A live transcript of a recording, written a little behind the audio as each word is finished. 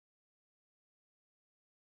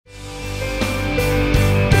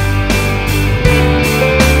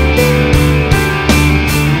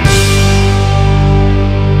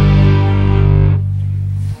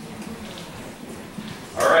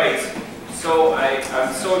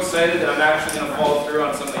I'm so excited that I'm actually going to follow through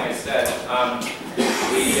on something I said.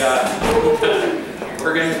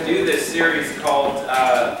 We're going to do this series called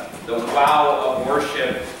the Wow of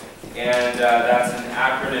Worship, and that's an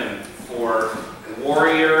acronym for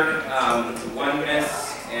warrior,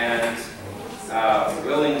 oneness, and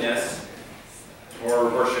willingness for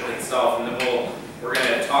worship itself. And then we're going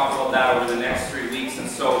to talk about that over the next 3 weeks. And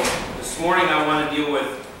so this morning I want to deal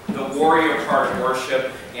with the warrior part of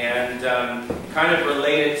worship and kind of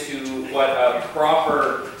relate it to what a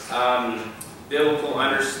proper biblical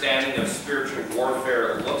understanding of spiritual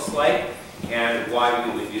warfare looks like and why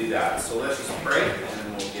we would do that. So let's just pray and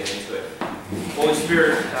then we'll get into it. Holy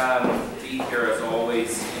Spirit, be here as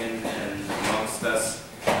always in and amongst us,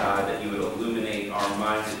 that you would illuminate our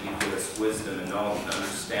minds, that you give us wisdom and knowledge and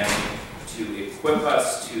understanding to equip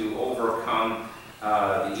us to overcome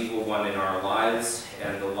the evil one in our lives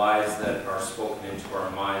and the lies that are spoken into our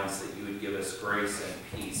minds, that you would give us grace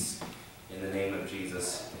and peace in the name of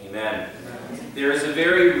Jesus. Amen. There is a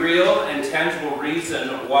very real and tangible reason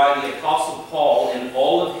why the Apostle Paul, in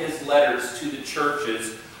all of his letters to the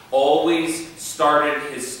churches, always started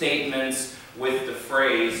his statements with the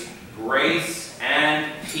phrase, "Grace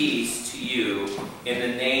and peace to you in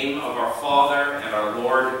the name of our Father and our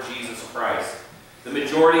Lord Jesus Christ." The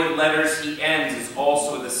majority of letters he ends is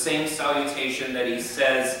also the same salutation that he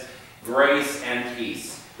says, grace and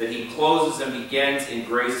peace. That he closes and begins in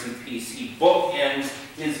grace and peace. He bookends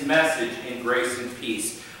his message in grace and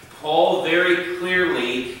peace. Paul very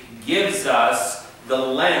clearly gives us the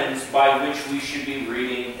lens by which we should be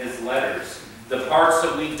reading his letters. The parts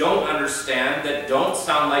that we don't understand, that don't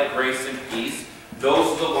sound like grace and peace,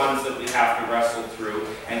 those are the ones that we have to wrestle through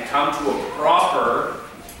and come to a proper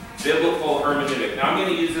biblical hermeneutic. Now I'm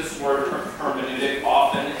going to use this word hermeneutic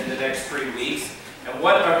often in the next 3 weeks. And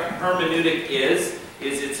what a hermeneutic is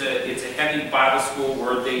it's a heavy Bible school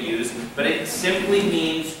word they use, but it simply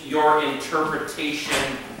means your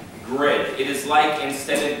interpretation grid. It is like,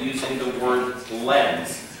 instead of using the word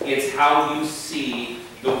lens, it's how you see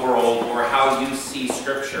the world or how you see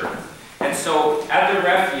Scripture. And so at the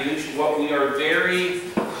Refuge, what we are very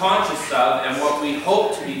conscious of and what we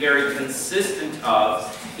hope to be very consistent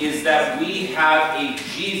of is that we have a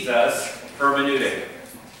Jesus hermeneutic.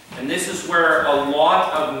 And this is where a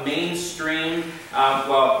lot of mainstream,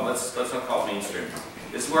 well, let's not call it mainstream.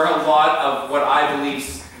 This is where a lot of what I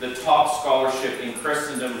believe the top scholarship in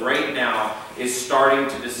Christendom right now is starting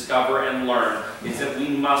to discover and learn, is that we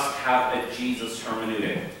must have a Jesus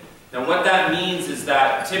hermeneutic. Now what that means is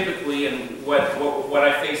that typically, and what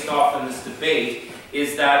I faced off in this debate,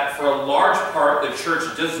 is that for a large part the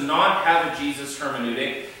church does not have a Jesus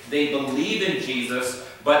hermeneutic. They believe in Jesus,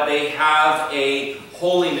 but they have a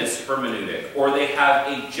holiness hermeneutic, or they have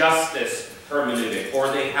a justice hermeneutic, or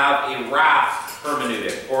they have a wrath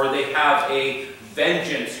hermeneutic, or they have a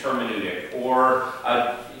vengeance hermeneutic, or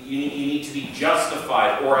you need to be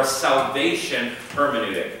justified, or a salvation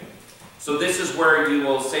hermeneutic. So this is where you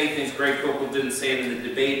will say things. Greg Koukl didn't say it in the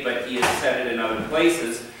debate, but he has said it in other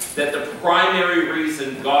places, that the primary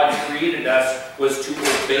reason God created us was to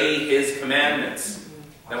obey His commandments.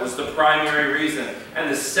 That was the primary reason.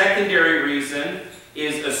 And the secondary reason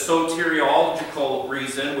is a soteriological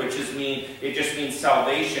reason, which it just means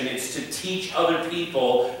salvation. It's to teach other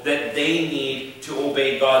people that they need to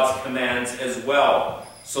obey God's commands as well.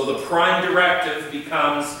 So the prime directive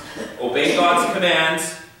becomes obey God's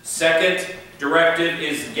commands. Second directive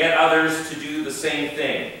is get others to do the same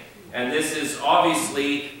thing. And this is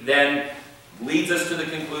obviously then leads us to the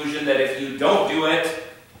conclusion that if you don't do it,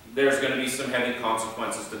 there's going to be some heavy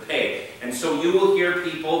consequences to pay. And so you will hear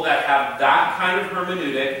people that have that kind of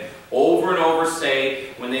hermeneutic over and over say,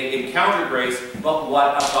 when they encounter grace, but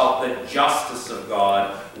what about the justice of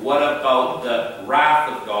God? What about the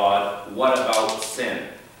wrath of God? What about sin?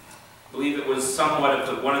 I believe it was somewhat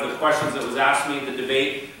of one of the questions that was asked me at the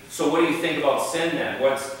debate. So what do you think about sin then?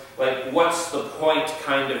 What's the point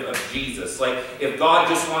kind of Jesus? Like, if God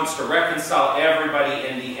just wants to reconcile everybody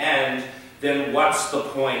in the end, then what's the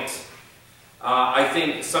point? I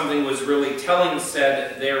think something was really telling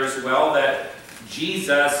said there as well, that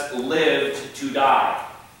Jesus lived to die.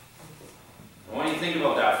 I want you to think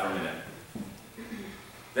about that for a minute.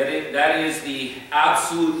 That is the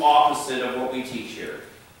absolute opposite of what we teach here.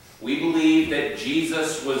 We believe that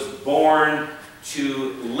Jesus was born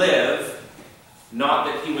to live, not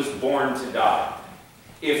that He was born to die.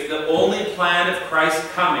 If the only plan of Christ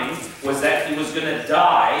coming was that He was going to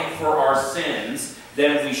die for our sins,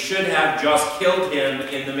 then we should have just killed Him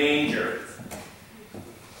in the manger.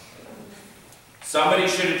 Somebody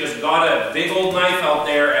should have just got a big old knife out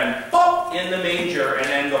there and pop in the manger and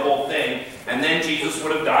end the whole thing, and and then Jesus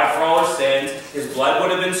would have died for all our sins. His blood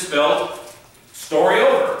would have been spilled. Story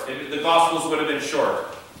over. The Gospels would have been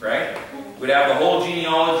short, right? We'd have the whole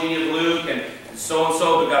genealogy of Luke, and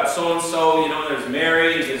so-and-so begot so-and-so. You know, there's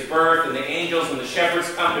Mary, and gives birth, and the angels and the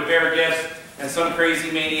shepherds come to bear gifts, and some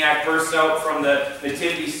crazy maniac bursts out from the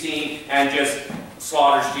nativity scene and just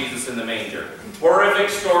slaughters Jesus in the manger.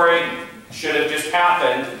 Horrific story. Should have just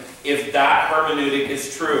happened if that hermeneutic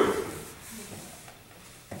is true.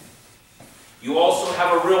 You also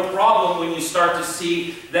have a real problem when you start to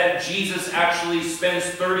see that Jesus actually spends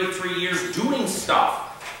 33 years doing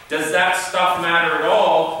stuff. Does that stuff matter at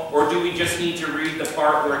all, or do we just need to read the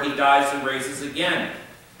part where he dies and raises again?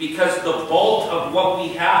 Because the bulk of what we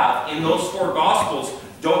have in those 4 Gospels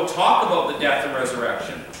don't talk about the death and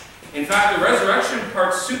resurrection. In fact, the resurrection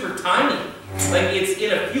part's super tiny. Like, it's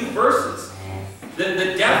in a few verses.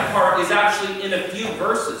 The death part is actually in a few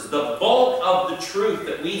verses. The bulk of the truth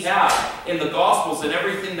that we have in the Gospels and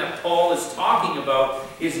everything that Paul is talking about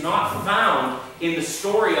is not found in the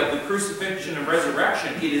story of the crucifixion and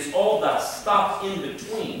resurrection. It is all the stuff in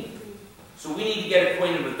between. So we need to get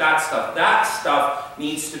acquainted with that stuff. That stuff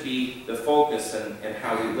needs to be the focus and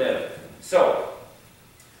how we live. So,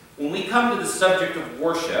 when we come to the subject of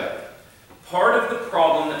worship, part of the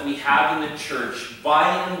problem that we have in the church,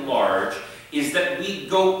 by and large, is that we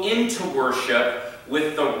go into worship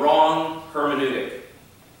with the wrong hermeneutic.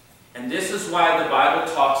 And this is why the Bible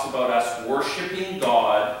talks about us worshiping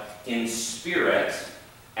God in spirit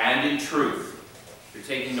and in truth. If you're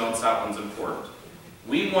taking notes, that one's important.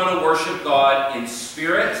 We want to worship God in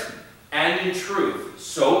spirit and in truth.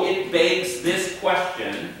 So it begs this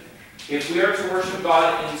question: if we are to worship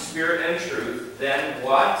God in spirit and truth, then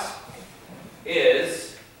what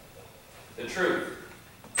is the truth?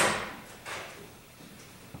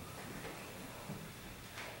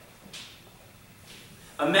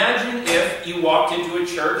 Imagine if you walked into a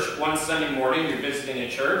church one Sunday morning, you're visiting a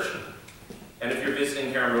church, and if you're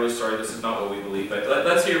visiting here, I'm really sorry, this is not what we believe, but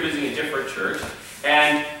let's say you're visiting a different church,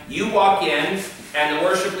 and you walk in, and the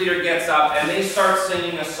worship leader gets up, and they start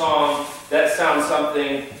singing a song that sounds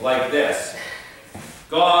something like this.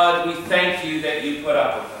 God, we thank you that you put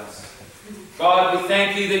up with us. God, we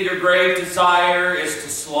thank you that your great desire is to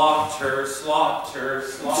slaughter us.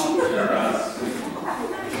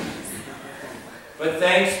 But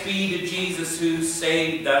thanks be to Jesus who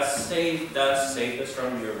saved us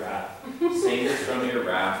from your wrath. Saved us from your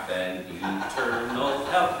wrath and eternal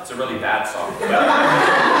health. It's a really bad song. But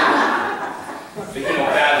you know,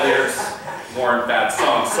 bad lyrics warrant bad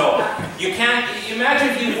songs. So you can't imagine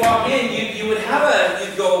if you walk in,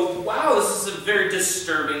 you'd go, wow, this is a very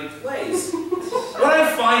disturbing place. What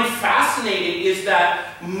I find fascinating is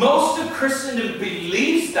that most of Christendom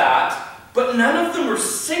believes that, but none of them are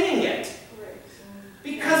singing it.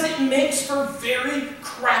 Because it makes for very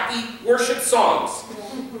crappy worship songs.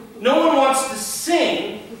 No one wants to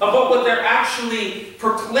sing about what they're actually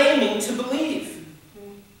proclaiming to believe.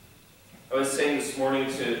 I was saying this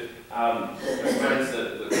morning to my friends,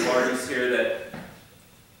 the Clarks here, that,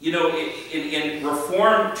 you know, in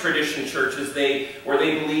Reformed tradition churches, where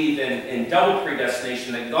they believe in double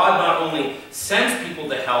predestination, that God not only sends people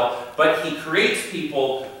to hell, but he creates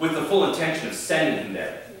people with the full intention of sending them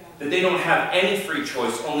there. That they don't have any free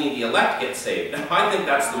choice, only the elect get saved. And I think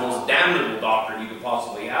that's the most damnable doctrine you could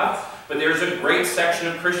possibly have. But there's a great section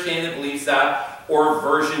of Christianity that believes that, or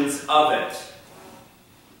versions of it.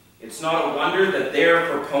 It's not a wonder that their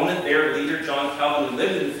proponent, their leader, John Calvin, who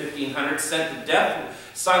lived in the 1500s,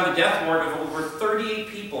 signed the death warrant of over 38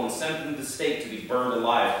 people and sent them to the stake to be burned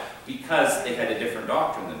alive because they had a different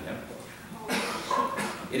doctrine than him.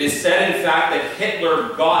 It is said, in fact, that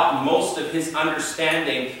Hitler got most of his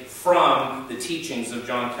understanding from the teachings of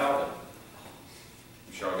John Calvin.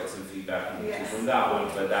 I'm sure I'll get some feedback from that one,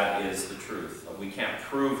 but that is the truth. We can't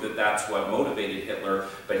prove that that's what motivated Hitler,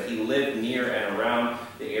 but he lived near and around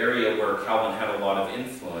the area where Calvin had a lot of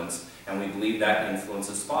influence, and we believe that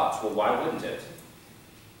influences thoughts. Well, why wouldn't it?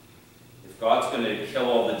 If God's going to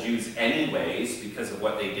kill all the Jews anyways because of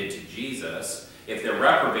what they did to Jesus, if they're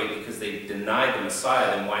reprobate because they denied the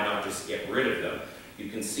Messiah, then why not just get rid of them? You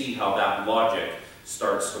can see how that logic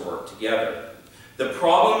starts to work together. The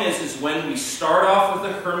problem is when we start off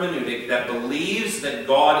with a hermeneutic that believes that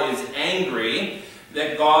God is angry,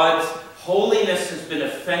 that God's holiness has been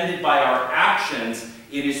offended by our actions,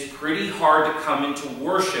 it is pretty hard to come into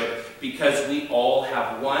worship because we all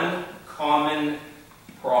have one common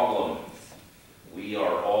problem. We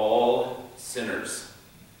are all sinners.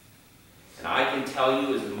 And I can tell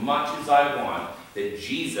you as much as I want, that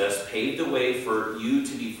Jesus paved the way for you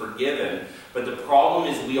to be forgiven. But the problem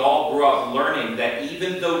is we all grew up learning that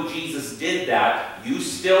even though Jesus did that, you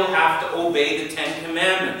still have to obey the 10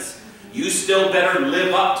 Commandments. You still better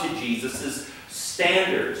live up to Jesus'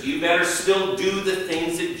 standards. You better still do the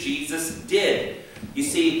things that Jesus did. You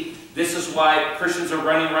see, this is why Christians are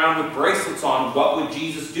running around with bracelets on. What would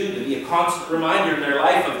Jesus do? To be a constant reminder in their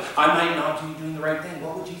life of, I might not be doing the right thing.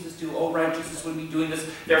 What would Jesus do? Oh, right, Jesus wouldn't be doing this.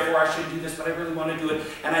 Therefore, I should do this, but I really want to do it.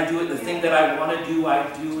 And I do it. The thing that I want to do, I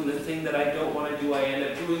do. And the thing that I don't want to do, I end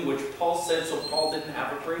up doing, which Paul said, so Paul didn't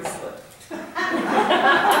have a bracelet.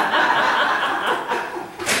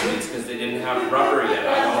 It's because they didn't have rubber yet.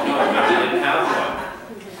 I don't know. Maybe they didn't have one.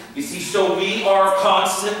 You see, so we are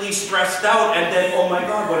constantly stressed out, and then, oh my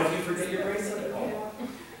God, what if you forget your bracelet at home?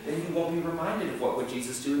 Then you won't be reminded of what would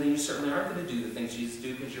Jesus do, and then you certainly aren't going to do the things Jesus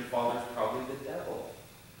do because your father's probably the devil.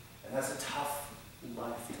 And that's a tough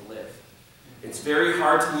life to live. It's very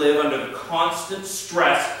hard to live under the constant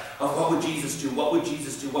stress of what would Jesus do, what would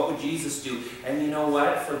Jesus do, what would Jesus do? And you know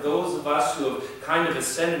what? For those of us who have kind of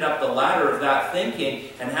ascended up the ladder of that thinking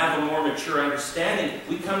and have a more mature understanding,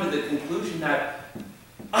 we come to the conclusion that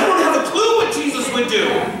I don't have a clue what Jesus would do.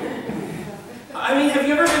 I mean, have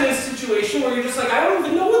you ever been in a situation where you're just like, I don't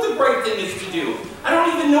even know what the right thing is to do. I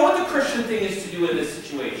don't even know what the Christian thing is to do in this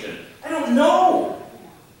situation. I don't know.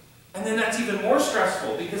 And then that's even more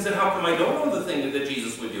stressful, because then how come I don't know the thing that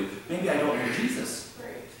Jesus would do? Maybe I don't know Jesus.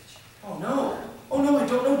 Oh no. Oh no, I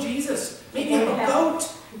don't know Jesus. Maybe I'm a goat.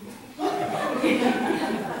 Oh,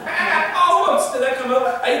 did that come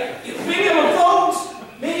out? Maybe I'm a goat.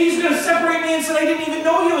 Maybe he's going to separate me and say, I didn't even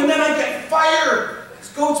know you, and then I get fire. Because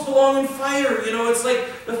goats belong in fire. You know, it's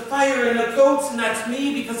like the fire and the goats, and that's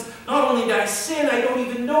me, because not only did I sin, I don't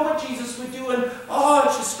even know what Jesus would do, and oh,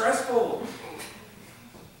 it's just stressful.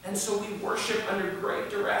 And so we worship under great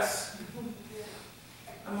duress.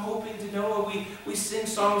 I'm hoping to know, we sing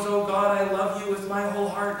songs, oh God, I love you with my whole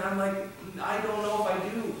heart, and I'm like, I don't know if I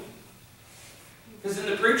do. Because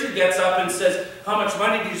then the preacher gets up and says, how much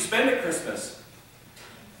money did you spend at Christmas?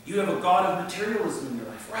 You have a God of materialism in your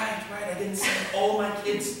life. Right, I didn't send all my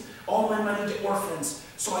kids, all my money to orphans,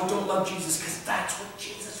 so I don't love Jesus, because that's what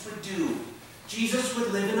Jesus would do. Jesus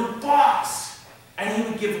would live in a box, and he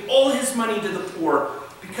would give all his money to the poor,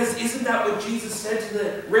 because isn't that what Jesus said to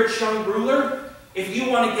the rich young ruler? If you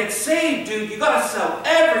want to get saved, dude, you got to sell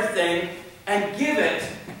everything and give it,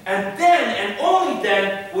 and then, and only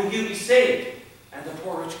then, will you be saved. And the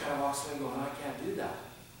poor rich guy walks away going, I can't do that.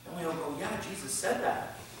 And we all go, yeah, Jesus said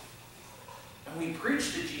that. And we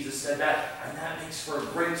preach that Jesus said that, and that makes for a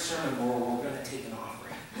great sermon where we're going to take an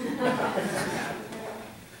offering.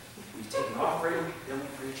 We take an offering, then we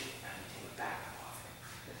preach, and we take back an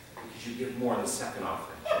offering. Because you give more in the second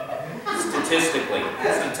offering. Statistically.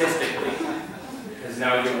 Because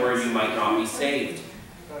now you're worried you might not be saved.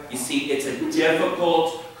 You see, it's a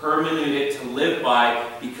difficult hermeneutic to live by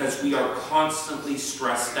because we are constantly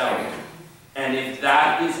stressed out. And if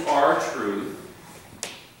that is our truth,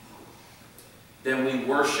 then we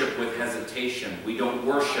worship with hesitation. We don't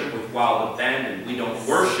worship with wild abandon. We don't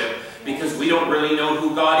worship because we don't really know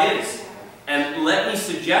who God is. And let me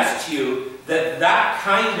suggest to you that that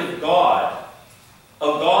kind of God, a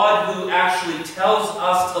God who actually tells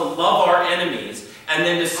us to love our enemies and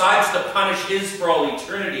then decides to punish his for all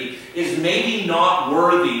eternity, is maybe not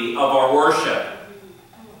worthy of our worship.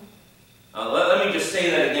 Let me just say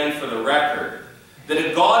that again for the record. That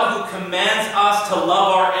a God who commands us to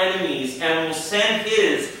love our enemies and will send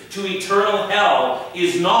his to eternal hell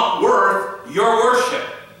is not worth your worship.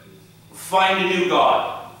 Find a new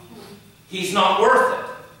God. He's not worth it.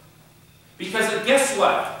 Because guess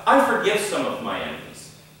what? I forgive some of my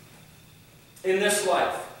enemies in this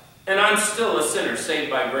life. And I'm still a sinner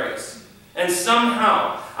saved by grace. And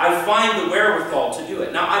somehow I find the wherewithal to do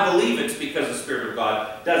it. Now I believe it's because the Spirit of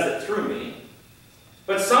God does it through me.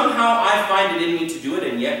 But somehow I find it in me to do it,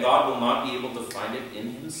 and yet God will not be able to find it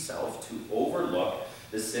in himself to overlook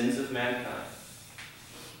the sins of mankind.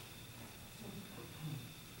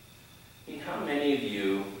 I mean, how many of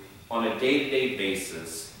you, on a day-to-day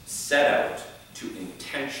basis, set out to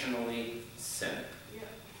intentionally sin?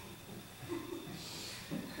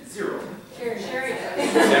 Zero. Sherry does.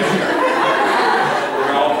 We're going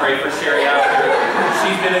to all pray for Sherry after.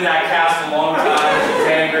 She's been in that cast a long time. She's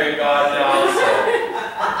angry at God now, so.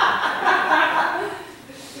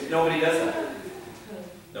 Nobody does that.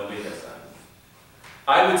 Nobody does that.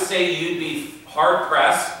 I would say you'd be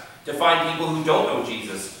hard-pressed to find people who don't know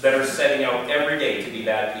Jesus that are setting out every day to be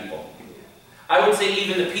bad people. I would say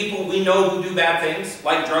even the people we know who do bad things,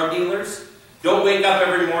 like drug dealers, don't wake up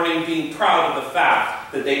every morning being proud of the fact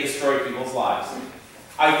fact that they destroy people's lives.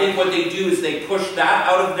 I think what they do is they push that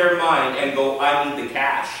out of their mind and go, I need the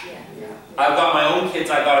cash. I've got my own kids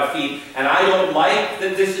I've got to feed, and I don't like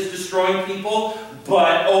that this is destroying people,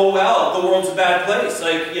 but oh well, the world's a bad place.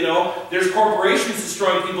 Like, you know, there's corporations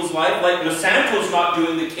destroying people's life, like Monsanto's not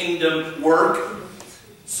doing the kingdom work.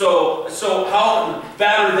 So how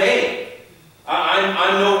bad are they?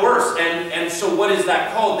 I'm no worse. And so what is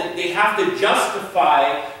that called? They have to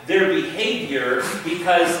justify their behavior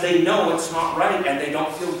because they know it's not right and they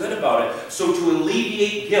don't feel good about it. So to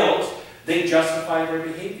alleviate guilt, they justify their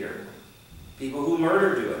behavior. People who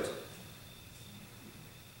murder do it.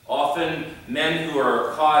 Often men who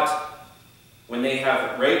are caught when they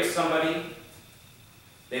have raped somebody,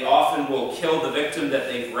 they often will kill the victim that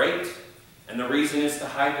they've raped, and the reason is to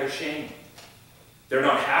hide their shame. They're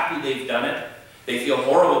not happy they've done it. They feel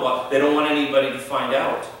horrible, but they don't want anybody to find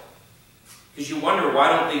out. Because you wonder, why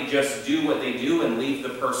don't they just do what they do and leave the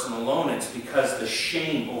person alone? It's because the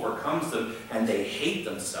shame overcomes them and they hate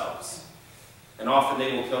themselves. And often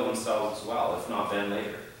they will kill themselves as well, if not then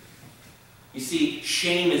later. You see,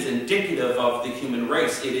 shame is indicative of the human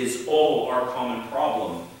race. It is all our common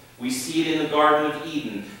problem. We see it in the Garden of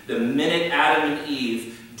Eden. The minute Adam and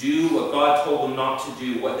Eve do what God told them not to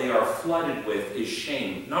do, what they are flooded with is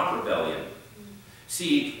shame, not rebellion.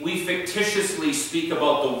 See, we fictitiously speak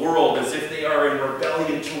about the world as if they are in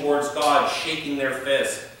rebellion towards God, shaking their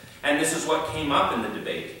fist. And this is what came up in the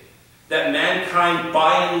debate. That mankind,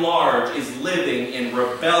 by and large, is living in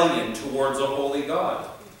rebellion towards a holy God.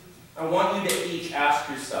 I want you to each ask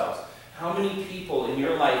yourselves, how many people in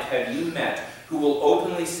your life have you met who will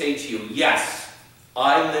openly say to you, yes,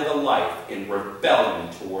 I live a life in rebellion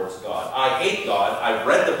towards God. I hate God, I've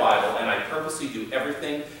read the Bible, and I purposely do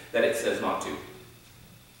everything that it says not to.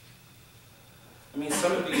 I mean,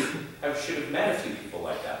 some of you should have met a few people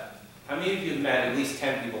like that. How many of you have met at least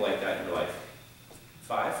 10 people like that in your life?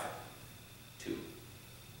 5? 2?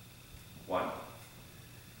 1?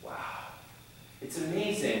 Wow. It's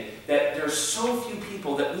amazing that there are so few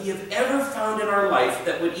people that we have ever found in our life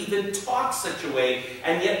that would even talk such a way,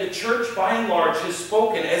 and yet the church, by and large, has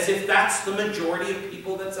spoken as if that's the majority of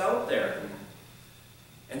people that's out there.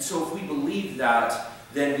 And so if we believe that,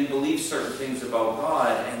 then we believe certain things about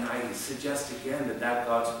God, and I suggest again that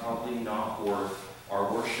God's probably not worth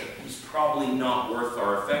our worship. He's probably not worth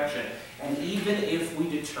our affection. And even if we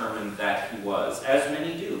determine that he was, as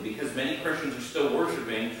many do, because many Christians are still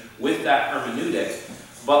worshiping with that hermeneutic,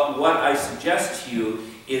 but what I suggest to you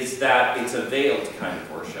is that it's a veiled kind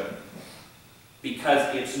of worship,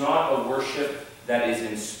 because it's not a worship that is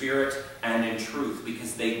in spirit and in truth,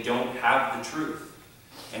 because they don't have the truth.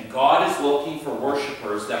 And God is looking for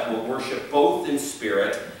worshipers that will worship both in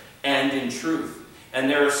spirit and in truth. And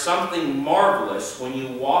there is something marvelous when you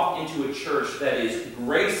walk into a church that is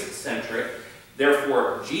grace-centric,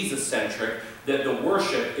 therefore Jesus-centric, that the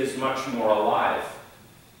worship is much more alive.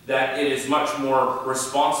 That it is much more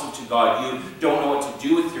responsive to God. You don't know what to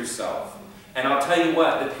do with yourself. And I'll tell you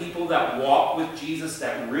what, the people that walk with Jesus,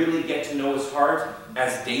 that really get to know his heart,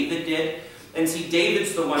 as David did, and see,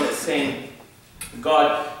 David's the one that's saying,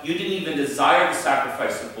 God, you didn't even desire the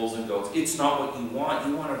sacrifice of bulls and goats. It's not what you want.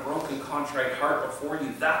 You want a broken, contrite heart before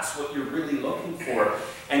you. That's what you're really looking for.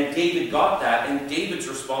 And David got that, and David's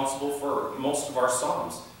responsible for most of our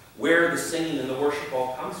psalms, where the singing and the worship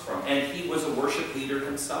all comes from. And he was a worship leader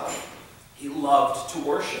himself. He loved to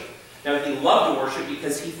worship. Now, he loved to worship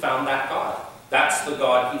because he found that God. That's the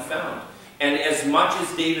God he found. And as much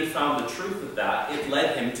as David found the truth of that, it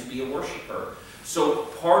led him to be a worshiper. So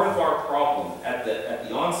part of our problem at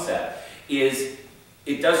the onset is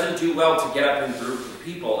it doesn't do well to get up in groups of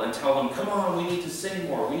people and tell them, come on, we need to sing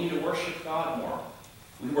more, we need to worship God more.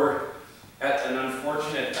 We were at an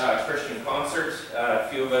unfortunate Christian concert, a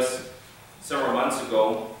few of us, several months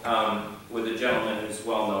ago, with a gentleman who's a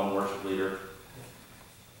well-known worship leader.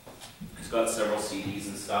 He's got several CDs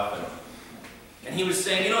and stuff, and he was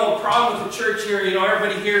saying, you know, the problem with the church here, you know,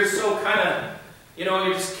 everybody here is so kind of, you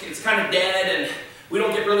know, it's kind of dead, and we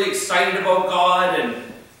don't get really excited about God, and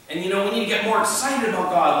you know, we need to get more excited about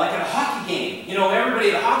God, like at a hockey game. You know, everybody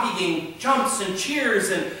at a hockey game jumps and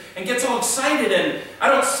cheers and gets all excited, and I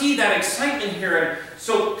don't see that excitement here. And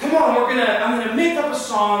so, come on, I'm gonna make up a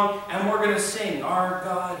song, and we're gonna sing, our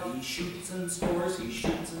God, he shoots and scores, he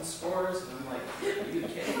shoots and scores. And I'm like, are you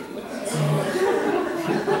kidding me?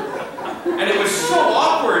 And it was so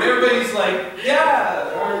awkward. Everybody's like,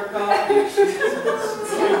 yeah, our God, he shoots and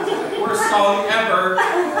scores. Worst song ever.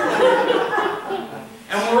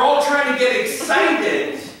 And we're all trying to get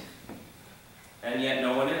excited, and yet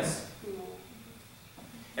no one is.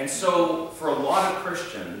 And so, for a lot of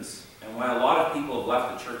Christians, and why a lot of people have left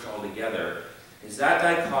the church altogether is that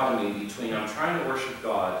dichotomy between I'm trying to worship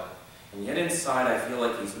God, and yet inside I feel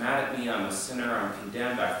like He's mad at me, I'm a sinner, I'm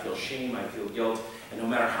condemned, I feel shame, I feel guilt, and no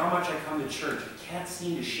matter how much I come to church, I can't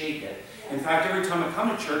seem to shake it. In fact, every time I come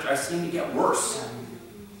to church, I seem to get worse.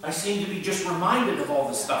 I seem to be just reminded of all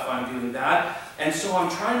the stuff I'm doing that, and so I'm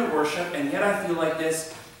trying to worship, and yet I feel like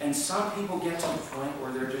this, and some people get to the point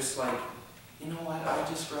where they're just like, you know what, I'd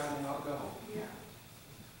just rather not go. Yeah.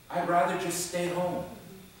 I'd rather just stay home.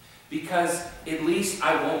 Because at least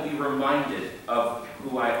I won't be reminded of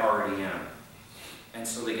who I already am. And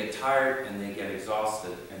so they get tired and they get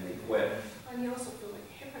exhausted and they quit. And you also feel like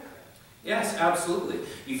a hypocrite. Yes, absolutely.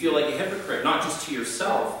 You feel like a hypocrite, not just to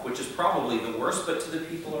yourself, which is probably the worst, but to the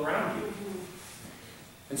people around you.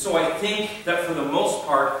 And so I think that for the most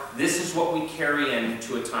part, this is what we carry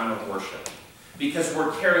into a time of worship. Because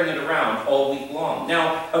we're carrying it around all week long.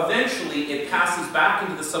 Now, eventually, it passes back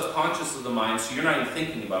into the subconscious of the mind, so you're not even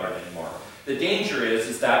thinking about it anymore. The danger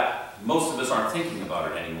is that most of us aren't thinking about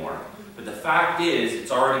it anymore. But the fact is, it's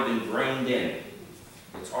already been grained in.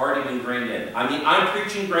 It's already been grained in. I mean, I'm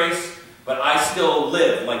preaching grace, but I still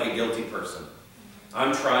live like a guilty person.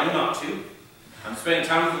 I'm trying not to. I'm spending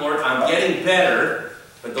time with the Lord. I'm getting better.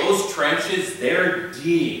 But those trenches, they're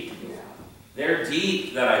deep. They're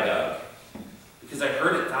deep that I dug. Because I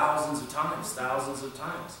heard it thousands of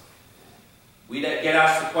times. We get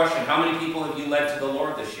asked the question, how many people have you led to the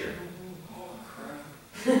Lord this year? Oh, crap.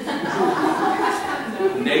 -2.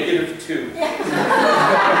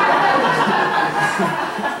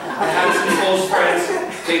 I had some close friends,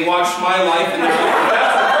 they watched my life, and they're like,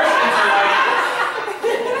 that's what Christians are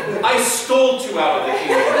like. I stole 2 out of the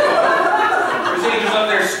kingdom. There's angels up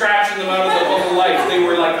there scratching them out of the book of life. They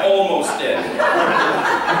were like almost dead.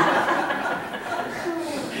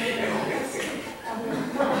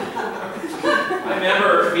 I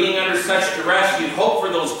remember being under such duress, you'd hope for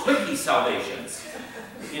those quickie salvations.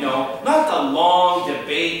 You know, not the long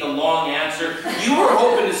debate, the long answer. You were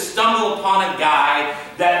hoping to stumble upon a guy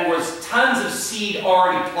that was tons of seed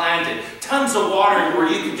already planted, tons of water where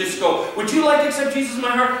you could just go, would you like to accept Jesus in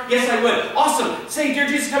my heart? Yes, I would. Awesome. Say, dear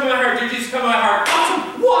Jesus, come in my heart. Dear Jesus, come in my heart.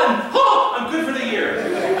 Awesome. 1. Oh, I'm good for the year.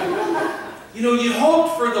 You know, you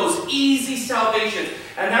hoped for those easy salvations.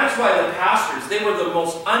 And that's why the pastors, they were the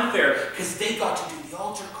most unfair, because they got to do the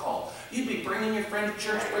altar call. You'd be bringing your friend to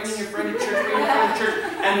church, bringing your friend to church, bringing your friend to church,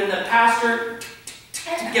 and then the pastor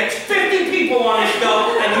gets 50 people on his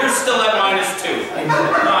belt, and you're still at -2.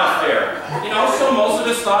 Not fair. You know, so most of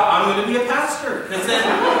us thought, I'm going to be a pastor, because then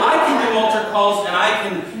I can do altar calls, and I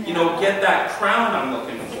can, you know, get that crown I'm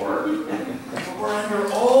looking for. But we're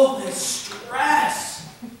under all this stress.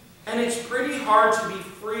 And it's pretty hard to be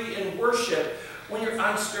free in worship when you're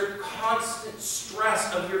under constant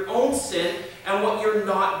stress of your own sin and what you're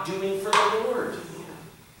not doing for the Lord.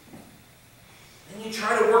 And you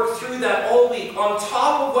try to work through that all week on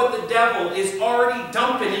top of what the devil is already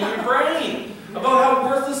dumping in your brain about how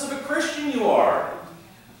worthless of a Christian you are.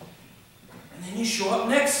 And then you show up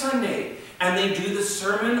next Sunday and they do the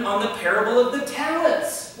sermon on the parable of the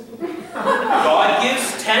talents. God gives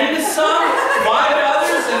 10 to some, 5 to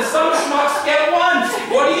others, and some schmucks get 1.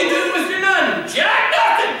 What are you doing with your none? Jack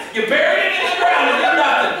nothing! You buried it in the ground and did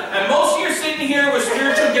nothing. And most of you are sitting here with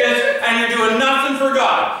spiritual gifts and you're doing nothing for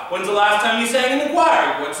God. When's the last time you sang in the choir?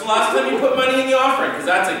 When's the last time you put money in the offering? Because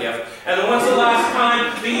that's a gift. And then when's the last time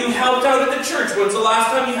that you helped out at the church? When's the last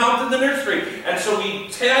time you helped in the nursery? And so we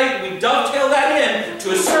dovetail that in to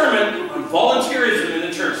a sermon on volunteerism in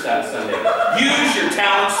the church that Sunday. Use your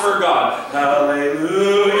talents for God.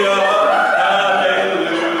 Hallelujah,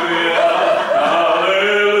 hallelujah,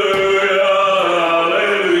 hallelujah,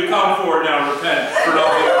 hallelujah. Come forward now, repent for not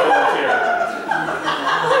being a volunteer.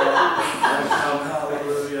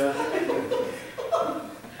 Hallelujah.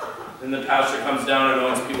 Then the pastor comes down and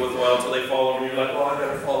anoints people with oil until they fall over, and you're like, oh, I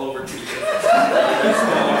better fall over too. He's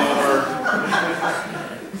falling over.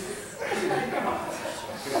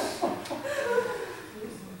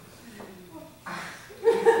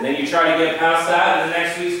 And then you try to get past that, and the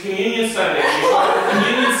next week's Communion Sunday. You start with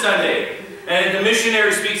Communion Sunday. And the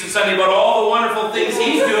missionary speaks on Sunday about all the wonderful things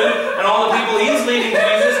he's doing and all the people he's leading to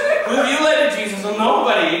Jesus. Who have you led to Jesus? Well,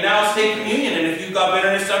 nobody. Now it's take communion. And if you've got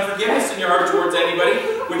bitterness, unforgiveness in your heart towards anybody,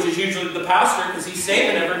 which is usually the pastor, because he's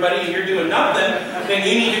saving everybody and you're doing nothing, then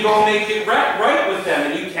you need to go make it right with them.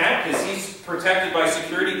 And you can't, because he's protected by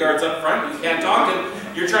security guards up front. You can't talk to him.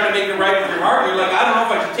 You're trying to make it right with your heart. You're like, I don't know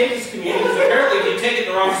if I should take this communion, because apparently if you take it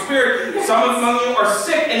in the wrong spirit, some among you are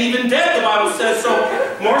sick and even dead, the Bible says. So,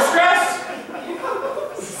 more stress.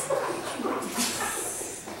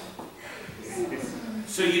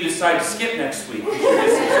 So you decide to skip next week. You're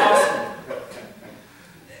just exhausted.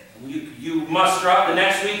 You muster up the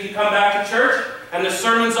next week, you come back to church, and the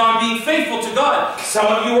sermon's on being faithful to God. Some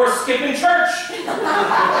of you are skipping church. Some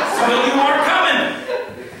of you aren't coming.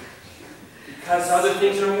 Because other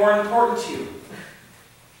things are more important to you.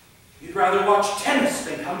 You'd rather watch tennis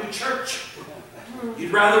than come to church.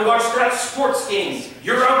 You'd rather watch that sports game.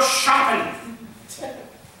 You're out shopping.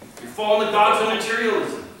 You're falling to gods of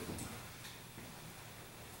materialism.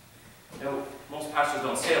 No, most pastors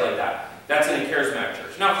don't say it like that. That's in a charismatic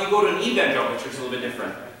church. Now, if you go to an evangelical church, it's a little bit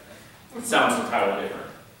different. It sounds entirely different.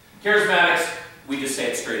 Charismatics, we just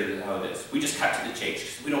say it straight as how it is. We just cut to the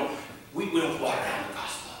chase. We don't water down the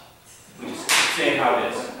gospel. We just say it how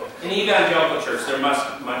it is. In the evangelical church, they're much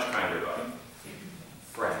kinder about it.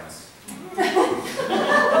 Friends.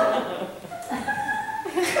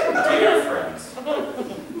 Dear friends.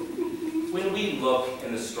 When we look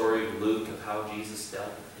in the story of Luke of how Jesus dealt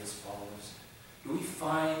with his followers, do we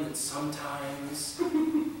find that sometimes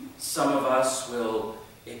some of us will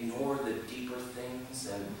ignore the deeper things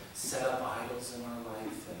and set up idols in our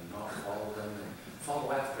life and not follow them and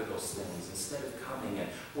follow after those things instead of coming and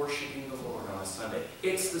worshiping the Lord on a Sunday?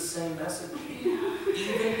 It's the same message.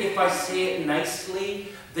 Even if I say it nicely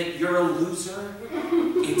that you're a loser,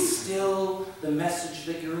 it's still the message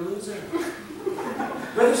that you're a loser.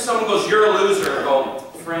 Whether someone goes, you're a loser, I go,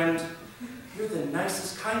 friend, you're the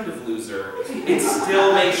nicest kind of loser. It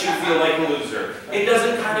still makes you feel like a loser. It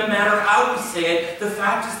doesn't kind of matter how we say it. The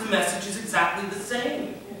fact is the message is exactly the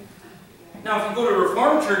same. Now, if you go to a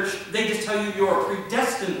Reformed church, they just tell you you're a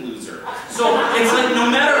predestined loser. So it's like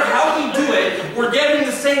no matter how we do it, we're getting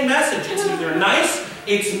the same message. It's either nice,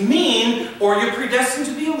 it's mean, or you're predestined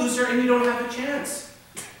to be a loser and you don't have a chance.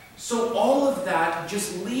 So all of that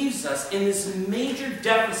just leaves us in this major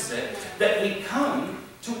deficit that we come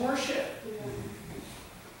to worship.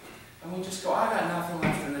 And we just go, I got nothing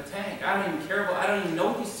left in the tank. I don't even care about, I don't even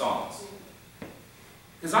know these songs.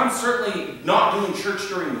 Because I'm certainly not doing church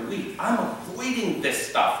during the week. I'm avoiding this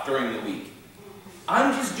stuff during the week.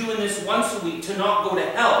 I'm just doing this once a week to not go to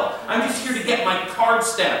hell. I'm just here to get my card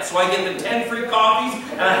stamped so I get the 10 free copies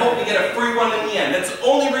and I hope to get a free one in the end. That's the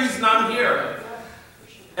only reason I'm here.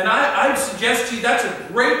 And I'd suggest to you that's a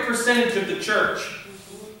great percentage of the church.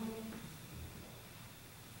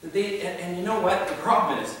 And you know what? The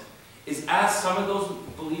problem is as some of those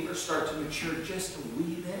believers start to mature just a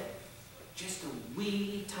wee bit, just a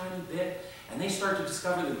wee tiny bit, and they start to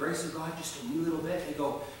discover the grace of God just a wee little bit, they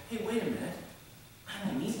go, hey, wait a minute, I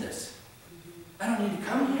don't need this. I don't need to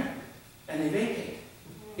come here. And they vacate.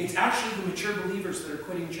 It's actually the mature believers that are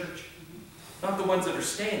quitting church, not the ones that are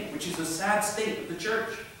staying, which is a sad state of the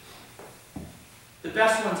church. The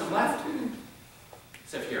best ones have left.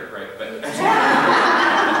 Except here, right? But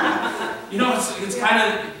you know, it's kind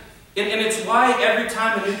of, and it's why every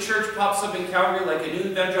time a new church pops up in Calgary, like a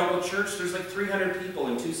new evangelical church, there's like 300 people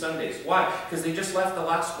in 2 Sundays. Why? Because they just left the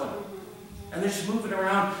last one. And they're just moving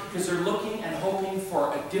around because they're looking and hoping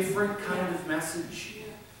for a different kind of message.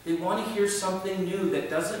 They want to hear something new that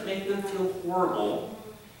doesn't make them feel horrible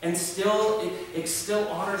and still, it still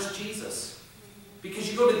honors Jesus. Because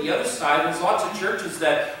you go to the other side, there's lots of churches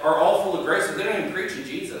that are all full of grace, but they don't even preach in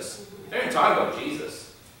Jesus. They don't even talk about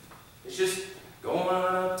Jesus. It's just going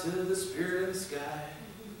up to the Spirit of the sky.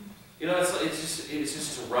 You know, it's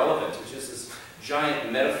just irrelevant. It's just this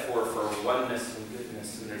giant metaphor for oneness and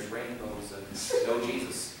goodness, and there's rainbows and no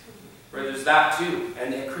Jesus. Where there's that too.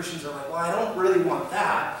 And Christians are like, well, I don't really want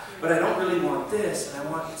that, but I don't really want this, and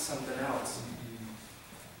I want something else.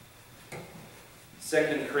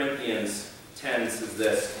 2 Corinthians 10 says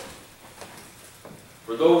this,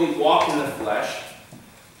 for though we walk in the flesh,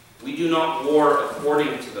 we do not war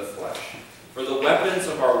according to the flesh. For the weapons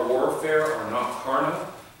of our warfare are not carnal,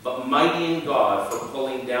 but mighty in God for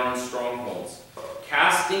pulling down strongholds,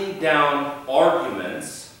 casting down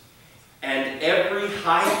arguments and every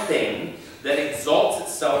high thing that exalts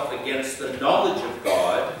itself against the knowledge of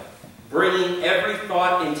God, bringing every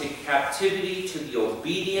thought into captivity to the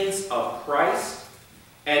obedience of Christ,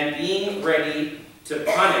 and being ready to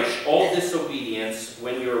punish all disobedience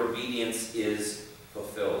when your obedience is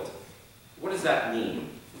fulfilled. What does that mean?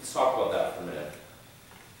 Let's talk about that for a minute.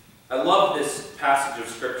 I love this passage of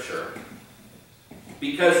Scripture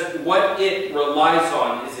because what it relies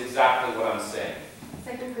on is exactly what I'm saying.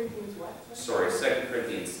 2 Corinthians what? Sorry, 2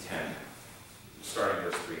 Corinthians 10, starting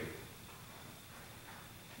verse 3.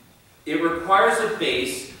 It requires a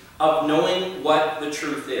base of knowing what the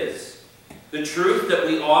truth is. The truth that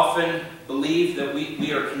we often believe that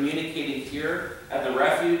we are communicating here at the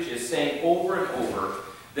Refuge is saying over and over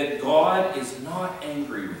that God is not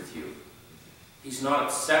angry with you. He's not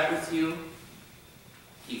upset with you.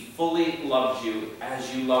 He fully loves you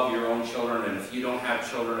as you love your own children, and if you don't have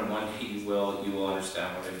children, and one day you will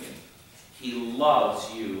understand what I mean. He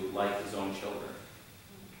loves you like his own children.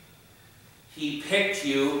 He picked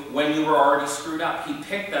you when you were already screwed up. He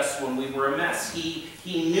picked us when we were a mess. He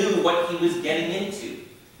knew what he was getting into.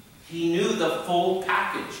 He knew the full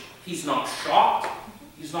package. He's not shocked.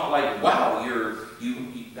 He's not like, wow,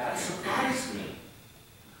 that surprised me.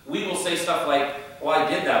 We will say stuff like, well, I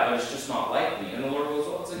did that, but it's just not like me. And the Lord goes,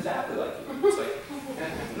 well, it's exactly like you. It's like,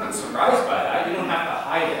 I'm not surprised by that. You don't have to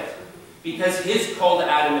hide it. Because his call to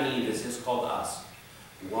Adam and Eve is his call to us.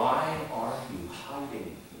 Why are you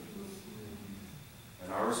hiding?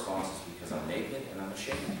 And our response is because I'm naked and I'm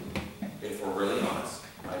ashamed. If we're really honest,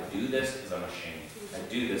 I do this because I'm ashamed. I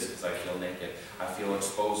do this because I feel naked. I feel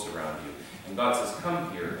exposed around you. And God says,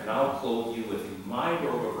 come here and I'll clothe you with my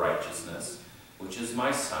robe of righteousness, which is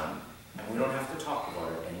my son, and we don't have to talk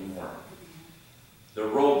about it anymore. The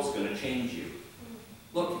robe's going to change you.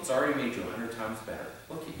 Look, it's already made you 100 times better.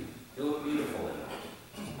 Look at you. You look beautiful in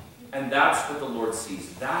that. And that's what the Lord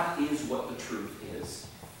sees. That is what the truth is.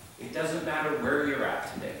 It doesn't matter where you're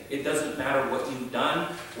at today. It doesn't matter what you've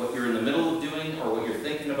done, what you're in the middle of doing, or what you're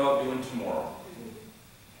thinking about doing tomorrow.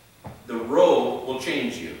 The robe will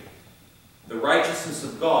change you. The righteousness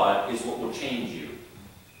of God is what will change you.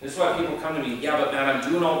 This is why people come to me, yeah, but man, I'm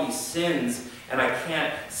doing all these sins and I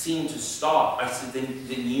can't seem to stop. I said, then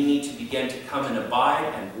you need to begin to come and abide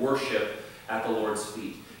and worship at the Lord's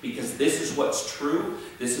feet. Because this is what's true.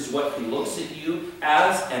 This is what he looks at you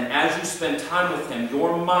as. And as you spend time with him,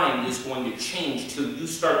 your mind is going to change till you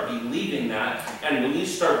start believing that. And when you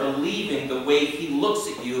start believing the way he looks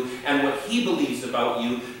at you and what he believes about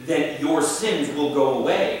you, then your sins will go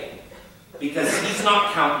away. Because he's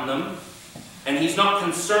not counting them. And he's not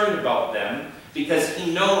concerned about them. Because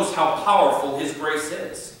he knows how powerful his grace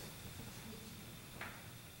is.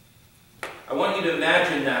 I want you to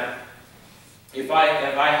imagine that if I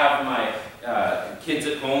have my kids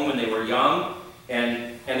at home when they were young,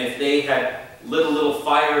 and if they had lit a little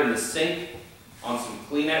fire in the sink on some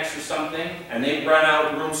Kleenex or something, and they ran out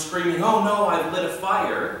of the room screaming, oh no, I've lit a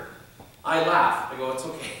fire, I laugh. I go, it's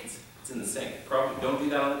okay, it's in the sink. Probably don't do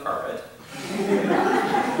that on the carpet.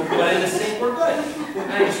 But in the sink, we're good.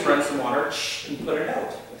 And I just run some water and put it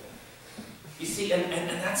out. You see, and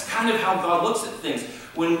that's kind of how God looks at things.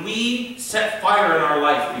 When we set fire in our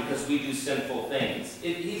life because we do sinful things,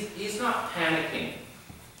 he's not panicking.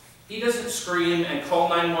 He doesn't scream and call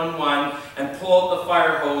 911 and pull out the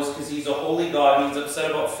fire hose because he's a holy God and he's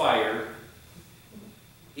upset about fire.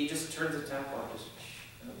 He just turns the tap on. Just,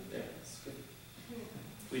 oh, there, that's good.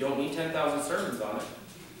 We don't need 10,000 sermons on it.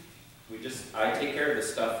 I take care of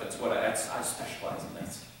this stuff. That's what I specialize in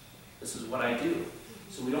this. This is what I do.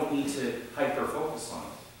 So we don't need to hyper-focus on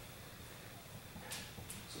it.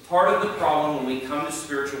 So part of the problem when we come to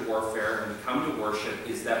spiritual warfare and we come to worship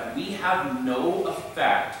is that we have no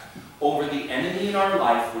effect over the enemy in our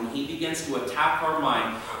life when he begins to attack our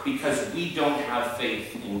mind because we don't have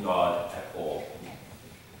faith in God at all.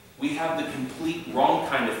 We have the complete wrong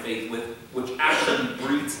kind of faith which actually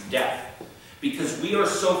breeds death. Because we are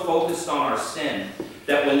so focused on our sin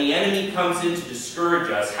that when the enemy comes in to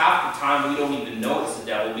discourage us, half the time we don't even know it's the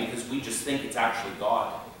devil because we just think it's actually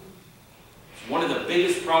God. One of the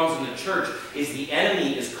biggest problems in the church is the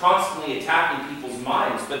enemy is constantly attacking people's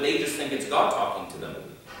minds, but they just think it's God talking to them.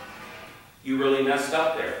 You really messed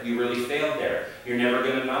up there. You really failed there. You're never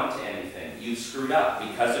going to amount to anything. You screwed up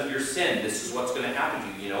because of your sin. This is what's going to happen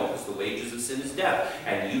to you, because the wages of sin is death.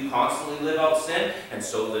 And you constantly live out sin, and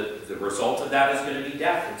so the result of that is going to be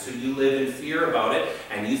death. And so you live in fear about it,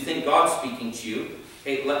 and you think God's speaking to you.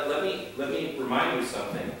 Hey, let me remind you of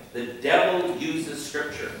something. The devil uses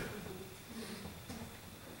Scripture.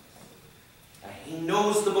 He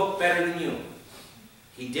knows the book better than you.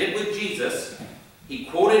 He did with Jesus. He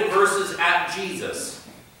quoted verses at Jesus.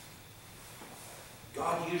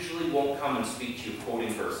 God usually won't come and speak to you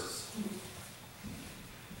quoting verses.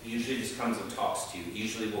 He usually just comes and talks to you. He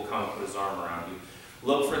usually will come and put his arm around you.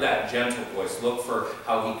 Look for that gentle voice. Look for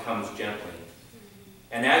how he comes gently.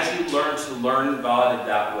 And as you learn God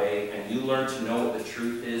that way, and you learn to know what the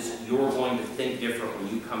truth is, you're going to think different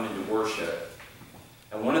when you come into worship.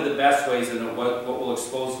 And one of the best ways, and what we'll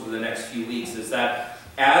expose over the next few weeks, is that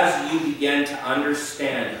as you begin to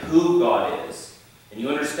understand who God is, and you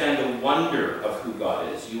understand the wonder of who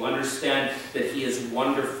God is, you understand that he is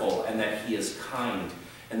wonderful, and that he is kind,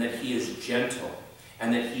 and that he is gentle,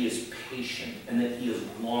 and that he is patient, and that he is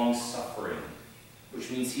long-suffering,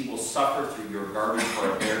 which means he will suffer through your garbage for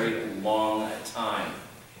a very long time.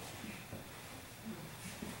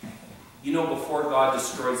 You know, before God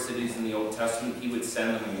destroyed cities in the Old Testament, he would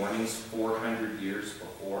send them warnings 400 years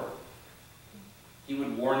before. He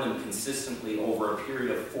would warn them consistently over a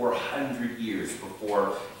period of 400 years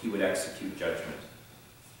before he would execute judgment.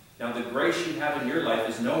 Now, the grace you have in your life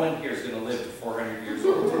is no one here is going to live to 400 years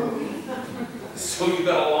old. So you've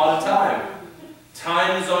got a lot of time.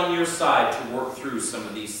 Time is on your side to work through some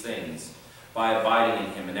of these things by abiding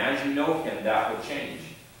in him. And as you know him, that will change.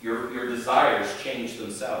 Your desires change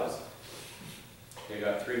themselves. Okay,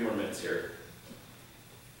 I've got 3 more minutes here.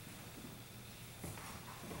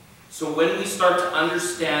 So when we start to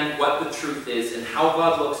understand what the truth is and how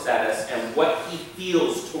God looks at us and what he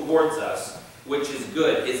feels towards us, which is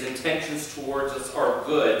good, his intentions towards us are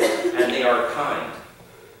good and they are kind,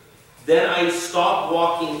 then I stop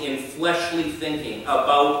walking in fleshly thinking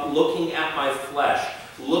about looking at my flesh,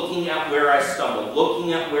 looking at where I stumble,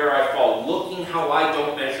 looking at where I fall, looking how I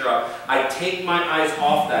don't measure up. I take my eyes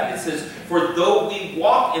off that. It says, for though we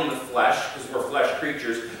walk in the flesh, because we're flesh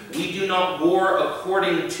creatures, we do not war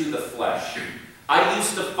according to the flesh. I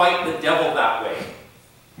used to fight the devil that way.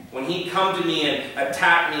 When he'd come to me and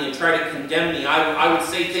attack me and try to condemn me, I would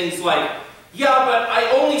say things like, yeah, but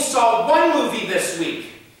I only saw one movie this week.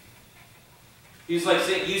 He's like,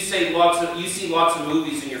 you see lots of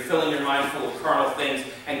movies and you're filling your mind full of carnal things,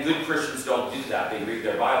 and good Christians don't do that. They read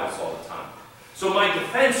their Bibles all the time. So my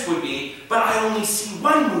defense would be, but I only see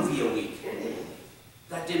one movie a week.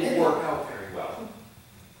 That didn't work out very well.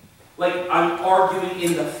 Like I'm arguing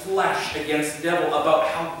in the flesh against the devil about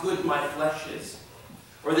how good my flesh is.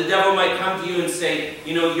 Or the devil might come to you and say,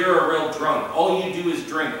 you know, you're a real drunk. All you do is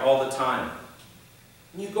drink all the time.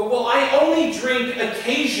 And you go, well, I only drink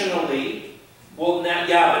occasionally. Well, now,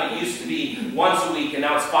 yeah, but it used to be once a week, and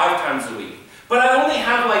now it's 5 times a week. But I only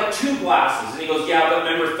have like 2 glasses. And he goes, yeah, but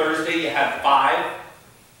remember Thursday you had 5?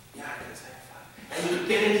 Yeah, I guess I had 5. And you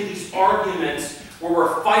get into these arguments where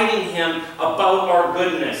we're fighting him about our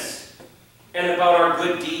goodness, and about our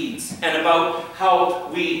good deeds, and about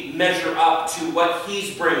how we measure up to what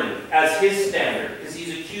he's bringing as his standard, because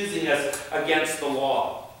he's accusing us against the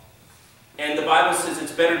law. And the Bible says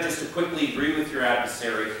it's better just to quickly agree with your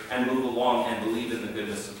adversary and move along and believe in the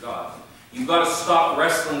goodness of God. You've got to stop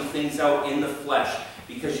wrestling things out in the flesh,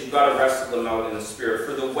 because you've got to wrestle them out in the Spirit.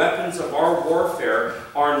 For the weapons of our warfare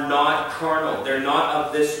are not carnal. They're not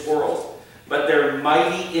of this world. But they're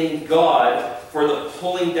mighty in God for the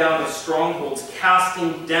pulling down of strongholds,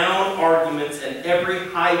 casting down arguments and every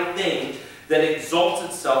high thing that exalts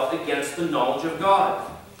itself against the knowledge of God.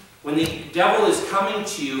 When the devil is coming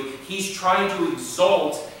to you, he's trying to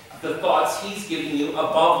exalt the thoughts he's giving you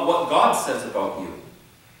above what God says about you.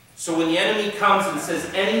 So when the enemy comes and says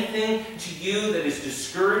anything to you that is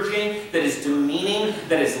discouraging, that is demeaning,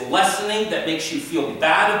 that is lessening, that makes you feel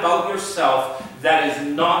bad about yourself, that is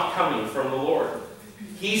not coming from the Lord.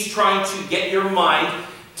 He's trying to get your mind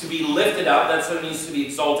to be lifted up. That's what it means to be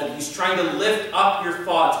exalted. He's trying to lift up your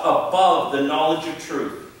thoughts above the knowledge of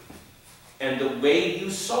truth. And the way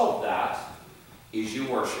you solve that is you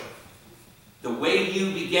worship. The way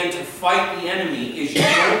you begin to fight the enemy is you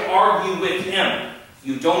don't argue with him.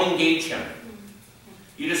 You don't engage him.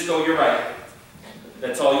 You just go, you're right.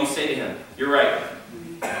 That's all you say to him. You're right.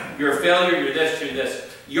 You're a failure, you're this, you're this.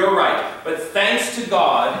 You're right. But thanks to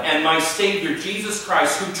God and my Savior, Jesus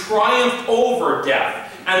Christ, who triumphed over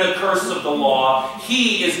death and the curse of the law,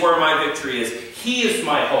 he is where my victory is. He is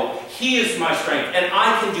my hope. He is my strength. And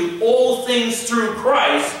I can do all things through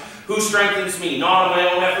Christ who strengthens me. Not on my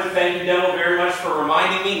own effort. Thank you, devil, very much for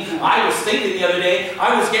reminding me. I was thinking the other day,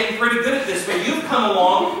 I was getting pretty good at this, but you've come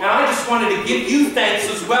along, and I just wanted to give you thanks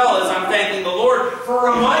as well as I'm thanking the Lord for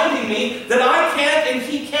reminding me that I can't and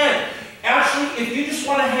he can't. Actually, if you just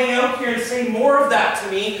want to hang out here and say more of that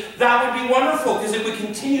to me, that would be wonderful, because it would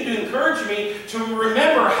continue to encourage me to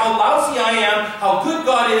remember how lousy I am, how good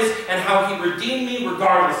God is, and how he redeemed me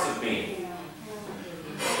regardless of me.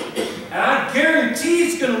 And I guarantee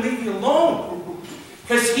he's going to leave you alone,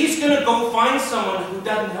 because he's going to go find someone who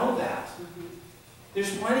doesn't know that.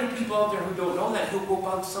 There's plenty of people out there who don't know that, who'll go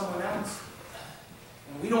bug someone else.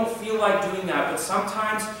 And we don't feel like doing that, but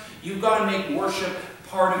sometimes you've got to make worship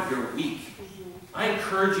part of your week. I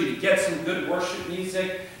encourage you to get some good worship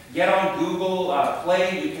music. Get on Google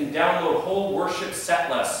Play. You can download whole worship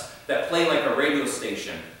set lists that play like a radio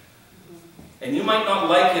station. And you might not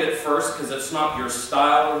like it at first because it's not your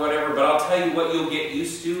style or whatever, but I'll tell you what you'll get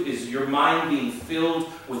used to is your mind being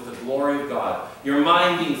filled with the glory of God. Your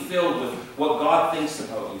mind being filled with what God thinks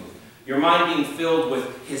about you. Your mind being filled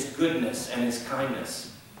with his goodness and his kindness.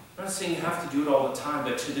 I'm not saying you have to do it all the time,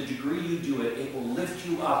 but to the degree you do it, it will lift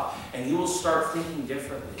you up and you will start thinking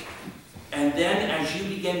differently. And then as you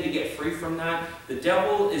begin to get free from that, the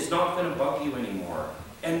devil is not going to bug you anymore.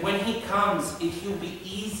 And when he comes, he'll be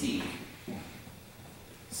easy.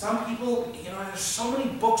 Some people, there's so many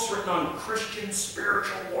books written on Christian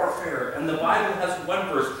spiritual warfare, and the Bible has one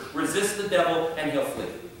verse, resist the devil and he'll flee.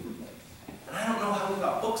 And I don't know how we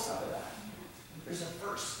got books out of that. There's a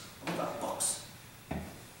verse. We got books.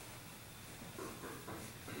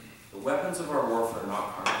 The weapons of our warfare are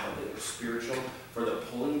not carnal, but they are spiritual, for the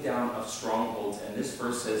pulling down of strongholds. And this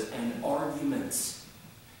verse says, and arguments.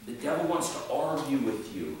 The devil wants to argue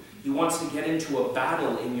with you. He wants to get into a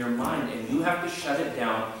battle in your mind, and you have to shut it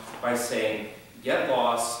down by saying, get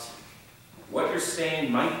lost. What you're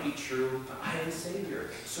saying might be true, but I have a Savior,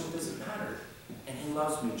 so it doesn't matter. And he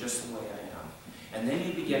loves me just the way I am. And then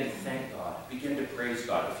you begin to thank God, begin to praise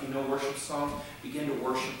God. If you know worship song, begin to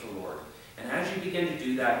worship the Lord. And as you begin to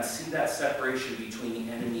do that and see that separation between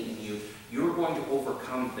the enemy and you, you're going to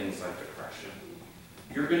overcome things like depression.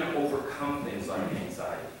 You're going to overcome things like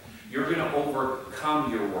anxiety. You're going to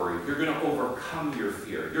overcome your worry. You're going to overcome your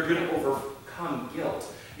fear. You're going to overcome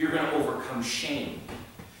guilt. You're going to overcome shame.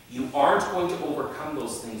 You aren't going to overcome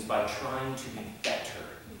those things by trying to be better.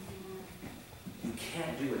 You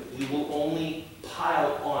can't do it. You will only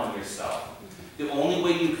pile on yourself. The only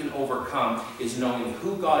way you can overcome is knowing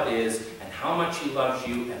who God is and how much he loves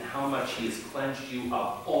you and how much he has cleansed you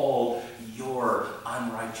of all your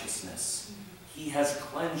unrighteousness. He has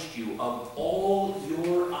cleansed you of all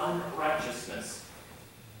your unrighteousness.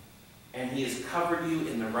 And he has covered you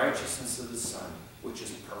in the righteousness of the Son, which is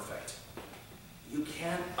perfect. You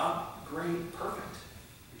can't upgrade perfect.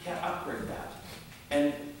 You can't upgrade that.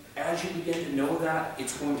 And as you begin to know that,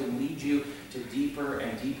 it's going to lead you to deeper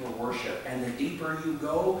and deeper worship. And the deeper you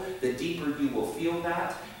go, the deeper you will feel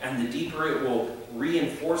that, and the deeper it will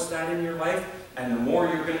reinforce that in your life, and the more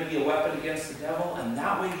you're going to be a weapon against the devil, and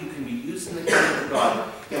that way you can be using the kingdom of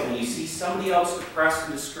God. And when you see somebody else depressed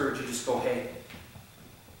and discouraged, you just go, hey,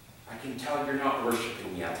 I can tell you're not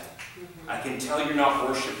worshiping yet. I can tell you're not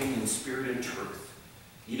worshiping in spirit and truth.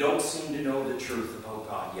 You don't seem to know the truth about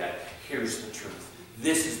God yet. Here's the truth.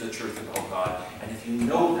 This is the truth about God. And if you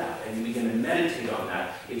know that and you begin to meditate on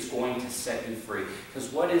that, it's going to set you free.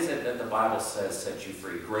 Because what is it that the Bible says sets you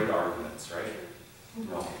free? Great arguments, right?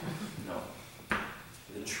 No.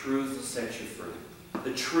 The truth sets you free.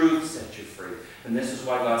 The truth sets you free. And this is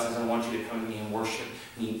why God says, I want you to come to me and worship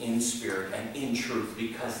me in spirit and in truth,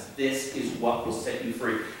 because this is what will set you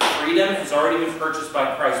free. Freedom has already been purchased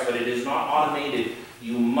by Christ, but it is not automated.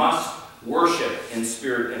 You must worship in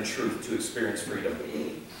spirit and truth to experience freedom.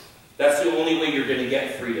 That's the only way you're going to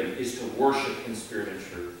get freedom, is to worship in spirit and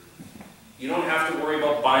truth. You don't have to worry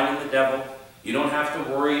about binding the devil. You don't have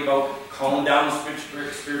to worry about calling down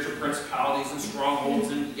spiritual principalities and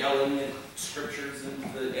strongholds and yelling at scriptures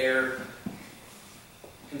in the air. You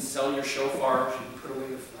can sell your shofar. You can put away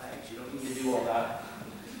your flags. You don't need to do all that.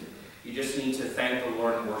 You just need to thank the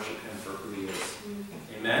Lord and worship him for who he is.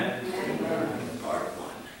 Amen? Part one.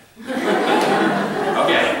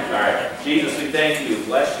 Okay, all right. Jesus, we thank you,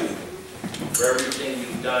 bless you for everything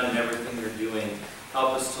you've done and everything you're doing.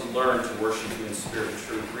 Help us to learn to worship you in spirit and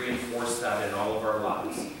truth. Reinforce that in all of our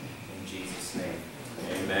lives. In Jesus' name,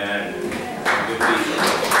 amen.